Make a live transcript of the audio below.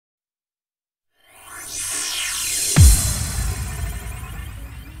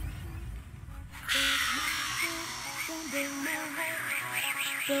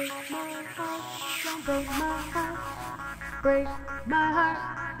break my heart, break my heart,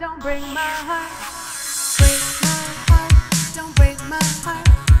 don't break my heart, break my heart, don't break my heart,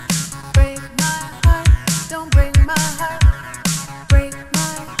 break my heart, don't break my heart, break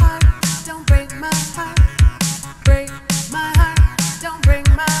my heart, don't break my heart, break my heart, don't break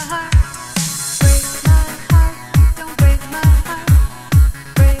my heart, break my heart, don't break my heart,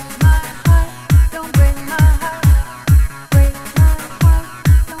 break my heart, don't break my heart, break my heart,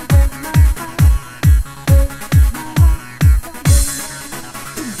 don't break my heart, break my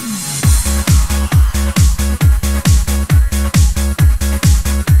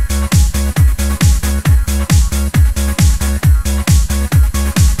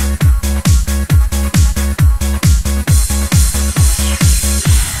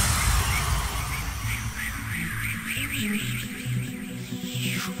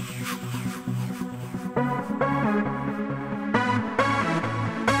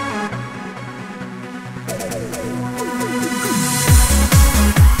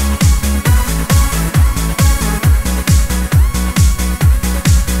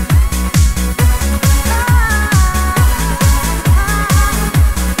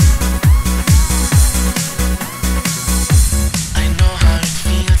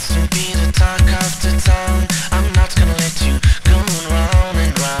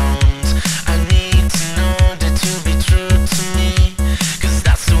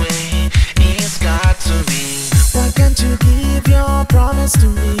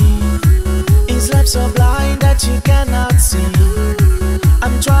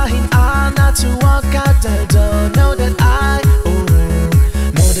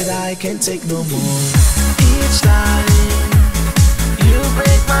take no more. Each time you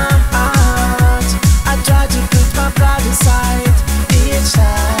break my heart, I try to put my pride aside. Each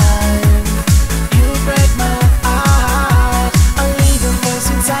time you break my heart, a little voice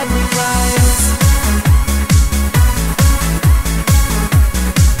inside me cries.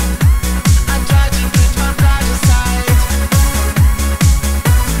 I try to put my pride aside.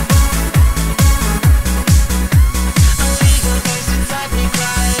 A little voice inside me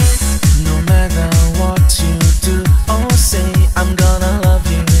cries. No matter what you do or say, I'm gonna love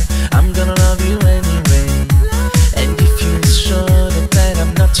you anyway. And if you're sure that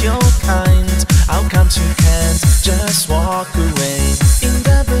I'm not your kind, how come you can't just walk away? In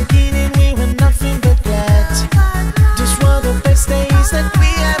the beginning we were nothing but glad. Those were the best days that we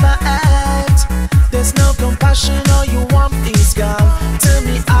ever had. There's no compassion, all you want is gone. Tell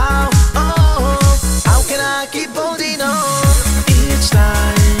me how, how can I keep holding on? Each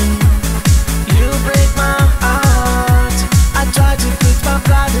time you break my heart, I try to put my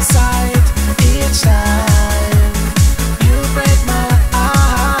pride aside. Each time you break my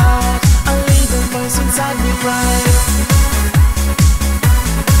heart, a little voice inside me cries.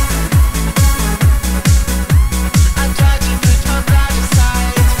 I try to put my pride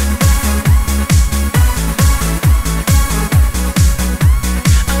aside.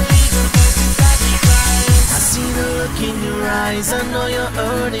 A little voice inside me cries. I see the look in your eyes, I know you're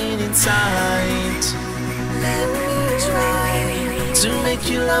hurting inside. Let me try to make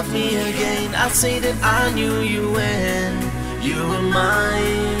you love me again. I'll say that I knew you when you were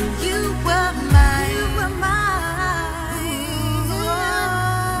mine. You were mine, you were mine.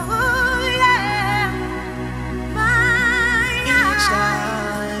 Oh, yeah. Mine. Each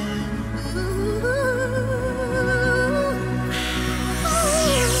time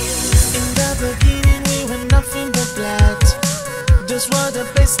in the beginning we were nothing but glad. Those were the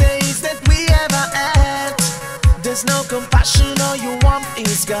best days that we ever had. There's no compassion, all you want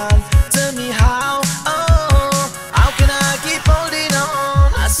is gone. Tell me how can I keep holding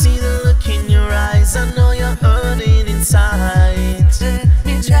on? I see the look in your eyes, I know you're hurting inside. Let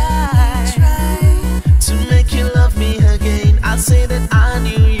me try To make you love me again, I'll say that I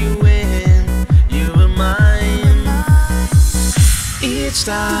knew you when you were mine. Each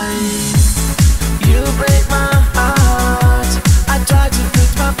time you break my heart, I try to put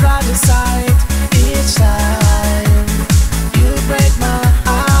my pride aside.